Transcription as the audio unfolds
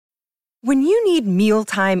When you need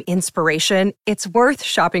mealtime inspiration, it's worth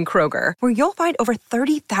shopping Kroger, where you'll find over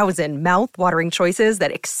 30,000 mouth-watering choices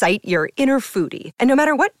that excite your inner foodie. And no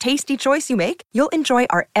matter what tasty choice you make, you'll enjoy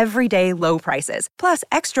our everyday low prices, plus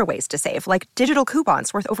extra ways to save, like digital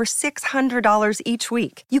coupons worth over $600 each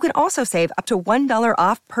week. You can also save up to $1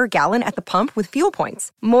 off per gallon at the pump with fuel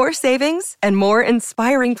points. More savings and more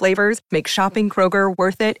inspiring flavors make shopping Kroger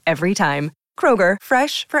worth it every time. Kroger,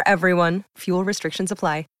 fresh for everyone. Fuel restrictions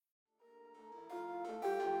apply.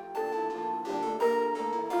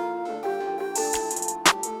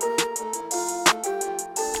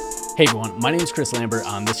 Hey everyone, my name is Chris Lambert.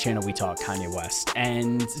 On this channel we talk Kanye West,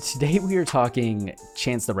 and today we are talking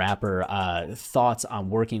Chance the Rapper, thoughts on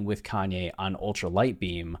working with Kanye on Ultra Light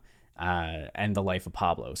Beam and the life of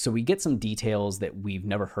Pablo. So we get some details that we've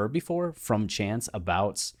never heard before from Chance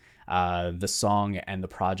about the song and the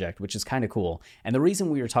project, which is kind of cool. And the reason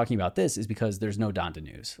we were talking about this is because there's no Donda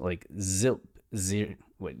news. Like Zilch,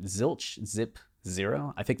 Zip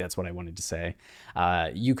Zero, I think that's what I wanted to say.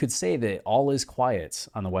 You could say that all is quiet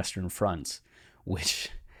on the Western Front, which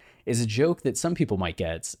is a joke that some people might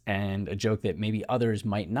get and a joke that maybe others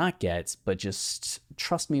might not get, but just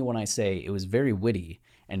trust me when I say it was very witty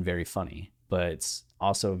and very funny, but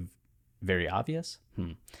also very obvious.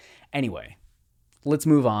 Anyway, let's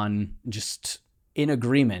move on. Just in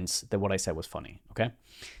agreement that what I said was funny, okay?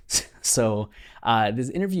 So this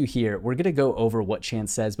interview here, we're going to go over what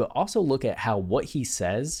Chance says, but also look at how what he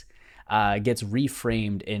says gets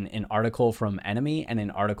reframed in an article from Enemy and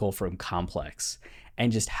an article from Complex,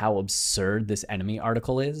 and just how absurd this Enemy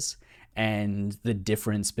article is, and the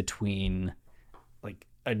difference between like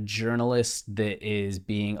a journalist that is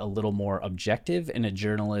being a little more objective and a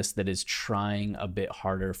journalist that is trying a bit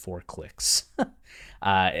harder for clicks.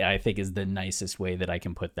 I think is the nicest way that I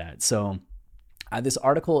can put that. So this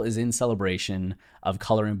article is in celebration of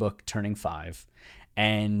Coloring Book turning 5.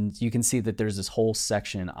 And you can see that there's this whole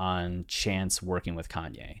section on Chance working with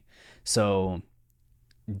Kanye. So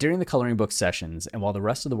during the Coloring Book sessions, and while the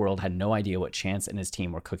rest of the world had no idea what Chance and his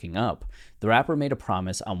team were cooking up, the rapper made a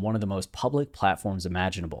promise on one of the most public platforms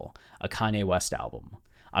imaginable, a Kanye West album.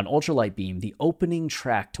 On Ultra Light Beam, the opening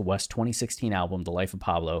track to West's 2016 album, The Life of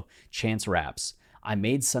Pablo, Chance raps, "I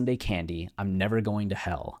made Sunday candy, I'm never going to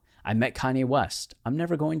hell. I met Kanye West, I'm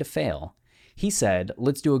never going to fail. He said,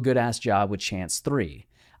 let's do a good-ass job with Chance 3.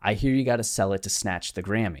 I hear you gotta sell it to snatch the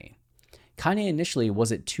Grammy." Kanye initially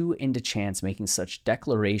wasn't too into Chance making such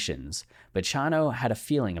declarations, but Chano had a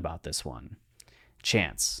feeling about this one.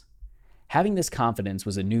 Chance: having this confidence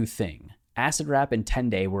was a new thing. Acid Rap and 10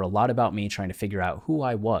 Day were a lot about me trying to figure out who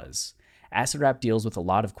I was. Acid Rap deals with a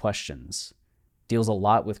lot with questions.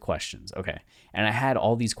 Okay. And I had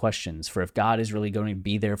all these questions for if God is really going to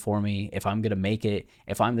be there for me, if I'm going to make it,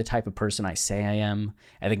 if I'm the type of person I say I am.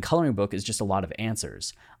 And then Coloring Book is just a lot of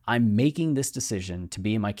answers. I'm making this decision to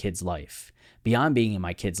be in my kid's life. Beyond being in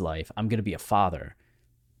my kid's life, I'm going to be a father.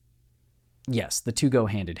 Yes, the two go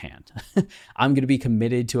hand in hand. I'm going to be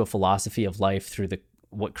committed to a philosophy of life through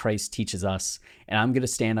what Christ teaches us. And I'm going to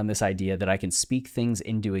stand on this idea that I can speak things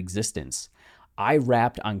into existence. I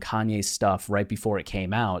rapped on Kanye's stuff right before it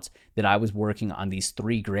came out that I was working on these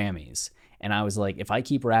 3 Grammys. And I was like, if I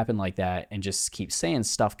keep rapping like that and just keep saying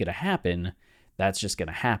stuff gonna happen, that's just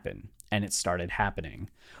gonna happen. And it started happening,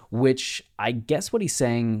 which I guess what he's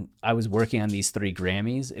saying, I was working on these 3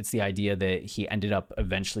 Grammys. It's the idea that he ended up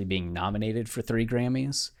eventually being nominated for 3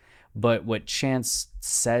 Grammys. But what Chance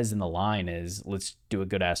says in the line is, let's do a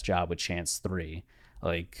good ass job with Chance 3.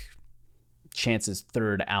 Like, Chance's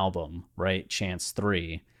 3rd album, right? Chance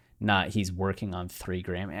 3, not he's working on 3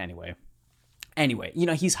 Grammy. Anyway, you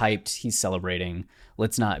know, he's hyped, he's celebrating.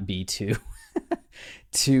 Let's not be too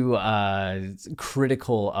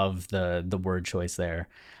critical of the word choice there.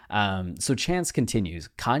 So Chance continues,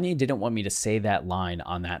 Kanye didn't want me to say that line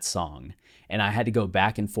on that song, and I had to go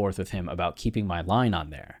back and forth with him about keeping my line on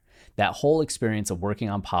there. That whole experience of working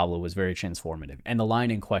on Pablo was very transformative. And the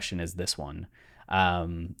line in question is this one.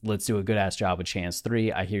 Let's do a good ass job with Chance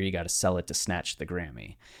 3. I hear you got to sell it to snatch the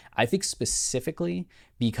Grammy. I think specifically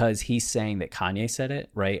because he's saying that Kanye said it,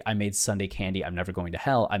 right? I made Sunday candy, I'm never going to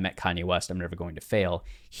hell. I met Kanye West, I'm never going to fail.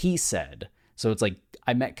 He said. So it's like,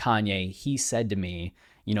 I met Kanye, he said to me,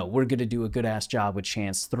 you know, we're going to do a good ass job with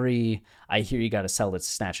Chance 3. I hear you got to sell it to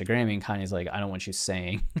snatch a Grammy. And Kanye's like, I don't want you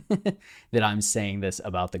saying that I'm saying this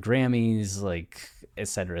about the Grammys, like, et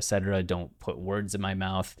cetera, et cetera. Don't put words in my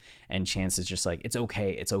mouth. And Chance is just like, it's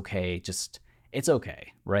okay. Just, it's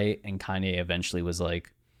okay. Right. And Kanye eventually was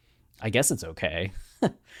like, I guess it's okay.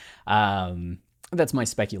 That's my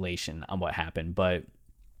speculation on what happened. But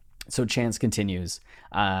so Chance continues,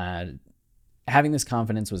 having this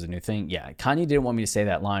confidence was a new thing. Yeah, Kanye didn't want me to say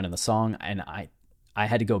that line in the song, and I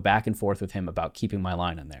had to go back and forth with him about keeping my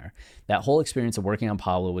line in there. That whole experience of working on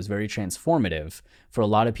Pablo was very transformative for a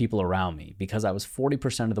lot of people around me because I was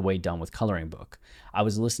 40% of the way done with Coloring Book. I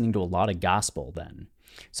was listening to a lot of gospel then.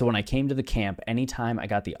 So when I came to the camp, anytime I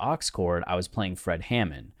got the aux cord, I was playing Fred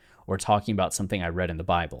Hammond or talking about something I read in the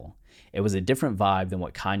Bible. It was a different vibe than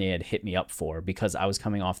what Kanye had hit me up for because I was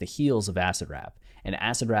coming off the heels of acid rap. And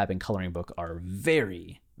acid rap and Coloring Book are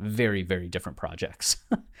very, very, very different projects.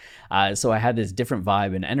 So I had this different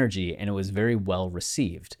vibe and energy, and it was very well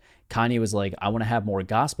received. Kanye was like, I want to have more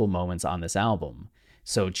gospel moments on this album.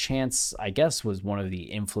 So Chance, I guess, was one of the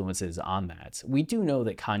influences on that. We do know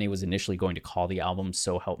that Kanye was initially going to call the album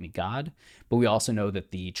So Help Me God, but we also know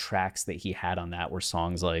that the tracks that he had on that were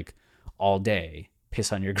songs like All Day,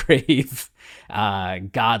 Piss on Your Grave,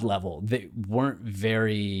 God Level. They weren't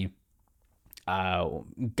very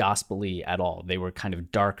gospel-y at all. They were kind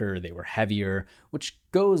of darker, they were heavier, which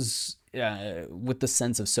goes with the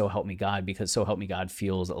sense of So Help Me God, because So Help Me God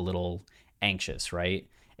feels a little anxious, right?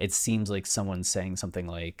 It seems like someone's saying something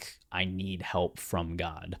like, I need help from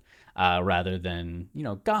God, rather than,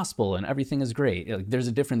 gospel and everything is great. Like, there's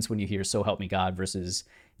a difference when you hear So Help Me God versus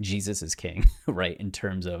Jesus is King, right? In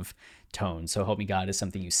terms of tone. So Help Me God is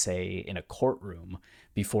something you say in a courtroom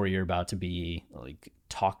before you're about to be like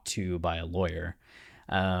talked to by a lawyer.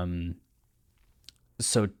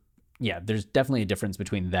 So yeah, there's definitely a difference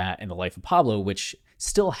between that and The Life of Pablo, which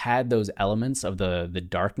still had those elements of the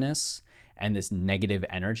darkness and this negative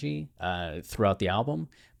energy throughout the album,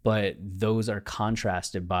 but those are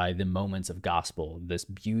contrasted by the moments of gospel, this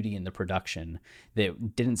beauty in the production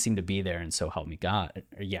that didn't seem to be there in So Help Me God.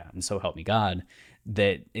 In So Help Me God,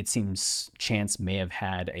 that it seems Chance may have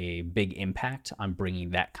had a big impact on bringing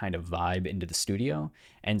that kind of vibe into the studio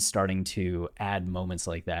and starting to add moments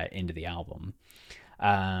like that into the album.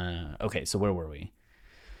 Okay, so where were we?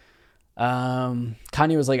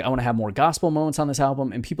 Kanye was like, I want to have more gospel moments on this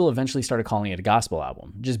album, and people eventually started calling it a gospel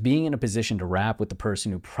album. Just being in a position to rap with the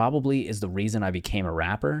person who probably is the reason I became a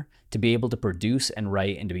rapper, to be able to produce and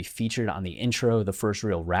write and to be featured on the intro, the first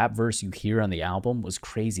real rap verse you hear on the album, was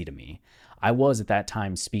crazy to me. I was at that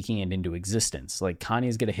time speaking it into existence. Like,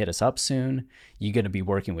 Kanye's going to hit us up soon. You're going to be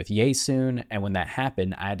working with Ye soon. And when that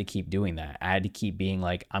happened, I had to keep doing that. I had to keep being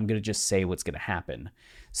like, I'm going to just say what's going to happen.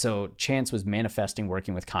 So Chance was manifesting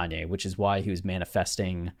working with Kanye, which is why he was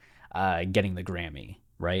manifesting getting the Grammy,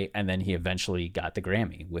 right? And then he eventually got the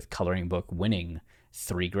Grammy with Coloring Book winning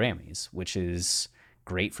 3 Grammys, which is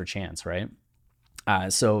great for Chance, right?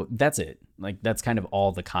 So that's it. Like, that's kind of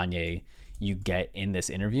all the Kanye you get in this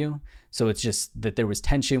interview. So it's just that there was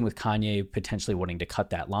tension with Kanye potentially wanting to cut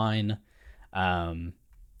that line.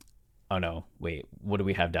 Oh no, wait, what do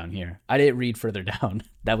we have down here? I didn't read further down.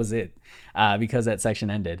 That was it, because that section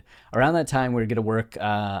ended. Around that time, we were going to work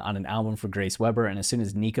on an album for Grace Weber, and as soon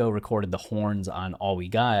as Nico recorded the horns on All We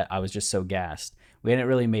Got, I was just so gassed. We hadn't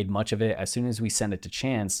really made much of it. As soon as we sent it to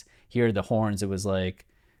Chance, he heard the horns, it was like,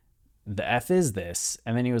 the F is this?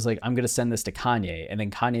 And then he was like, I'm going to send this to Kanye. And then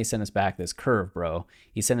Kanye sent us back this curve, bro.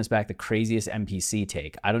 He sent us back the craziest MPC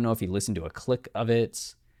take. I don't know if he listened to a click of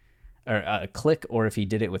it, or a click, or if he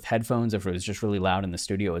did it with headphones, or if it was just really loud in the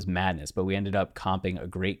studio. It was madness. But we ended up comping a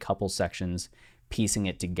great couple sections, piecing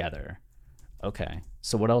it together. Okay.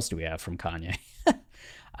 So what else do we have from Kanye?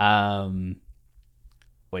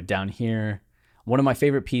 What, down here? One of my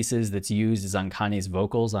favorite pieces that's used is on Kanye's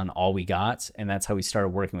vocals on All We Got, and that's how we started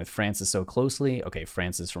working with Francis so closely. Okay,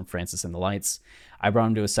 Francis from Francis and the Lights. I brought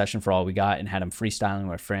him to a session for All We Got and had him freestyling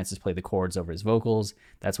where Francis played the chords over his vocals.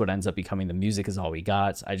 That's what ends up becoming the music is All We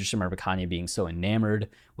Got. I just remember Kanye being so enamored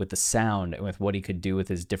with the sound and with what he could do with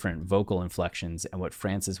his different vocal inflections and what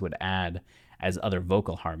Francis would add as other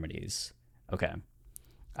vocal harmonies. Okay.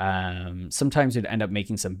 Sometimes we'd end up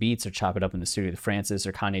making some beats or chop it up in the studio with Francis,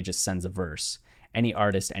 or Kanye just sends a verse. Any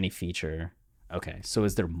artist, any feature. Okay, so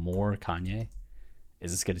is there more Kanye?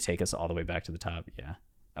 Is this going to take us all the way back to the top? Yeah.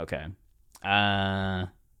 Okay.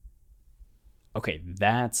 Okay,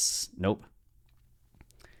 that's... Nope.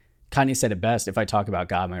 Kanye said it best, if I talk about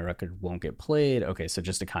God, my record won't get played. Okay, so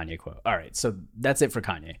just a Kanye quote. All right, so that's it for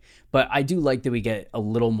Kanye. But I do like that we get a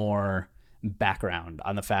little more background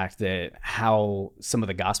on the fact that how some of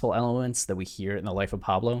the gospel elements that we hear in The Life of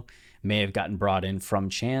Pablo may have gotten brought in from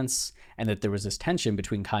Chance, and that there was this tension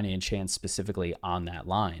between Kanye and Chance specifically on that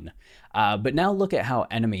line. But now look at how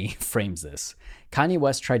Enemy frames this. Kanye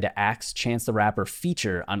West tried to axe Chance the Rapper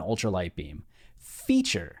feature on Ultralight Beam.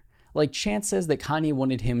 Feature. Like, Chance says that Kanye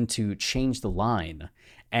wanted him to change the line,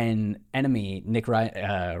 and Enemy, Nick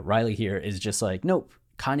Riley here, is just like, nope,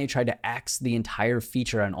 Kanye tried to axe the entire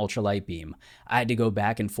feature on Ultralight Beam. I had to go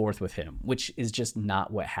back and forth with him, which is just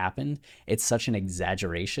not what happened. It's such an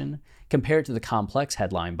exaggeration. Compared to the Complex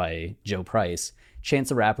headline by Joe Price, Chance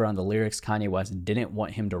the Rapper on the lyrics, Kanye West didn't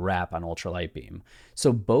want him to rap on Ultralight Beam.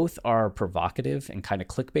 So both are provocative and kind of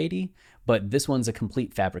clickbaity, but this one's a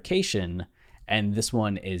complete fabrication, and this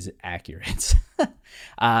one is accurate.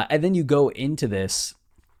 And then you go into this,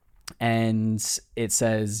 and it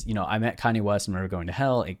says, I met Kanye West and we were going to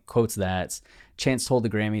hell. It quotes that. Chance told the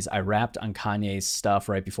Grammys, I rapped on Kanye's stuff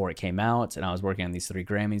right before it came out, and I was working on these 3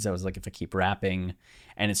 Grammys. I was like, if I keep rapping,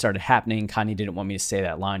 and it started happening. Kanye didn't want me to say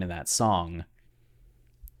that line in that song.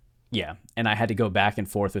 Yeah, and I had to go back and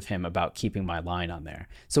forth with him about keeping my line on there.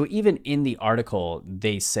 So even in the article,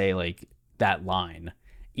 they say like that line,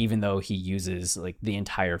 even though he uses like the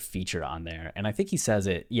entire feature on there. And I think he says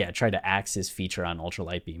it, tried to axe his feature on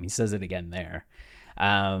Ultralight Beam. He says it again there.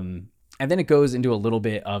 And then it goes into a little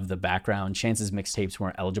bit of the background. Chance's mixtapes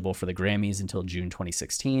weren't eligible for the Grammys until June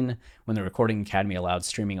 2016, when the Recording Academy allowed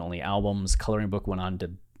streaming-only albums. Coloring Book went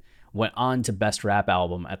on to Best Rap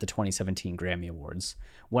Album at the 2017 Grammy Awards.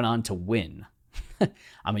 Went on to win.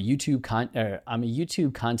 I'm a YouTube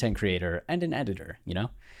content creator and an editor,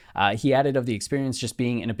 He added of the experience just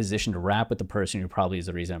being in a position to rap with the person who probably is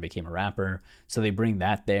the reason I became a rapper. So they bring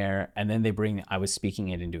that there, and then they bring I was speaking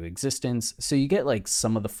it into existence. So you get like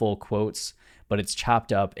some of the full quotes, but it's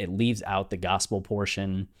chopped up. It leaves out the gospel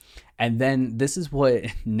portion. And then this is what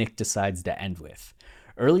Nick decides to end with.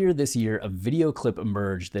 Earlier this year, a video clip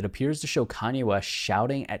emerged that appears to show Kanye West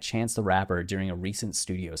shouting at Chance the Rapper during a recent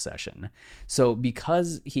studio session. So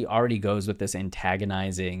because he already goes with this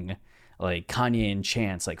antagonizing, like Kanye and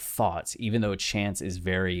Chance like fought, even though Chance is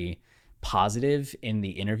very positive in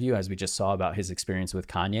the interview, as we just saw about his experience with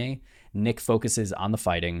Kanye, Nick focuses on the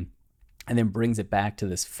fighting and then brings it back to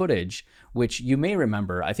this footage, which you may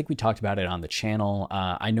remember. I think we talked about it on the channel.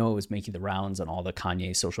 I know it was making the rounds on all the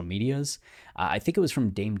Kanye social medias. I think it was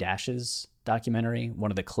from Dame Dash's documentary,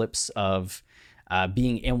 one of the clips of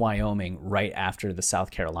being in Wyoming right after the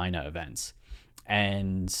South Carolina events.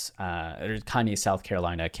 And Kanye's South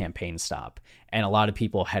Carolina campaign stop. And a lot of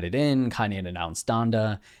people headed in. Kanye had announced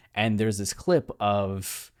Donda. And there's this clip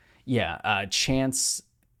of, Chance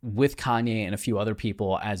with Kanye and a few other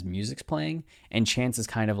people as music's playing. And Chance is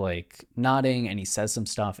kind of like nodding and he says some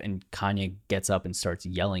stuff. And Kanye gets up and starts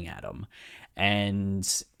yelling at him.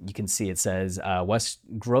 And you can see it says, West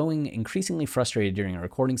growing increasingly frustrated during a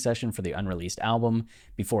recording session for the unreleased album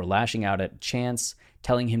before lashing out at Chance,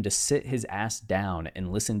 telling him to sit his ass down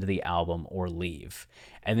and listen to the album or leave.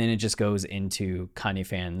 And then it just goes into Kanye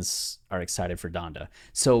fans are excited for Donda.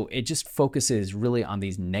 So it just focuses really on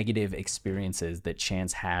these negative experiences that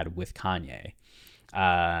Chance had with Kanye.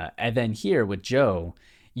 And then here with Joe,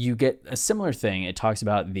 you get a similar thing. It talks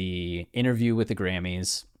about the interview with the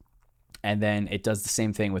Grammys. And then it does the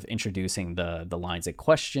same thing with introducing the lines at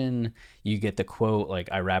question. You get the quote, like,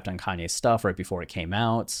 I rapped on Kanye's stuff right before it came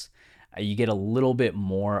out. You get a little bit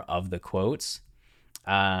more of the quotes.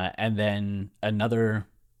 And then another,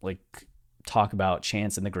 like, talk about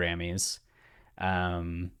Chance and the Grammys.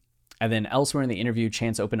 And then elsewhere in the interview,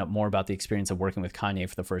 Chance opened up more about the experience of working with Kanye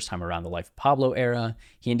for the first time around the Life of Pablo era.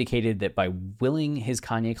 He indicated that by willing his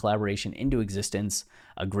Kanye collaboration into existence,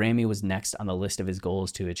 a Grammy was next on the list of his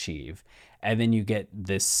goals to achieve. And then you get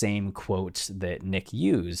this same quote that Nick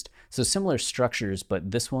used. So similar structures, but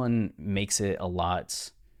this one makes it a lot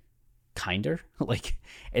kinder. Like,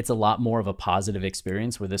 it's a lot more of a positive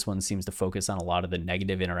experience, where this one seems to focus on a lot of the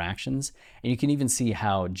negative interactions. And you can even see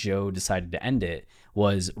how Joe decided to end it.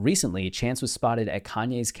 Was recently, Chance was spotted at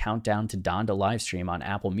Kanye's Countdown to Donda live stream on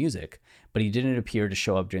Apple Music, but he didn't appear to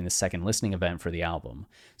show up during the second listening event for the album.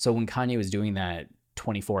 So when Kanye was doing that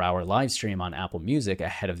 24-hour live stream on Apple Music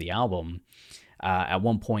ahead of the album, at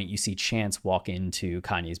one point you see Chance walk into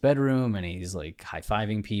Kanye's bedroom and he's like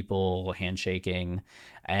high-fiving people, handshaking,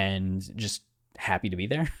 and just happy to be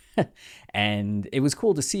there. And it was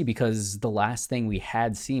cool to see, because the last thing we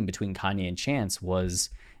had seen between Kanye and Chance was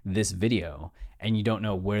this video, and you don't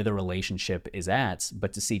know where the relationship is at,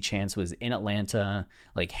 but to see Chance was in Atlanta,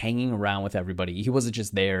 like hanging around with everybody. He wasn't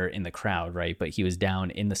just there in the crowd, right? But he was down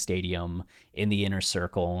in the stadium, in the inner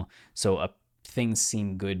circle. So things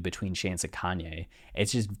seem good between Chance and Kanye.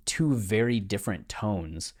 It's just two very different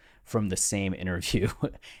tones from the same interview.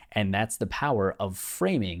 And that's the power of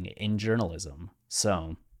framing in journalism.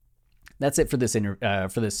 So that's it for this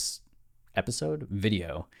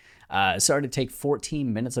video. Sorry to take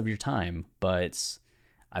 14 minutes of your time, but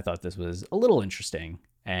I thought this was a little interesting.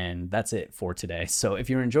 And that's it for today. So if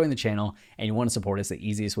you're enjoying the channel and you want to support us, the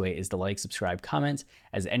easiest way is to like, subscribe, comment,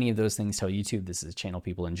 as any of those things tell YouTube this is a channel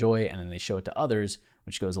people enjoy, and then they show it to others,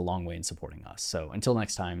 which goes a long way in supporting us. So until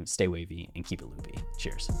next time, stay wavy and keep it loopy.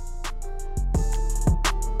 Cheers.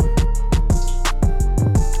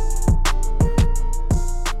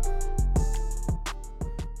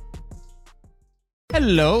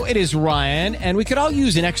 Hello, it is Ryan, and we could all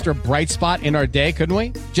use an extra bright spot in our day, couldn't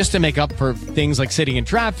we? Just to make up for things like sitting in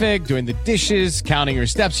traffic, doing the dishes, counting your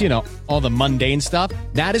steps, you know, all the mundane stuff.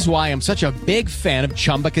 That is why I'm such a big fan of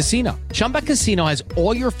Chumba Casino. Chumba Casino has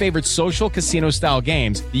all your favorite social casino-style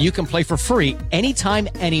games that you can play for free anytime,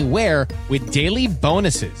 anywhere with daily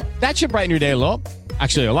bonuses. That should brighten your day a little.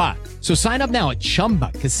 Actually, a lot. So sign up now at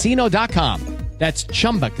ChumbaCasino.com. That's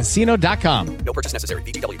ChumbaCasino.com. No purchase necessary.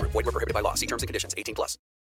 VGW Group. Void where prohibited by law. See terms and conditions. 18+.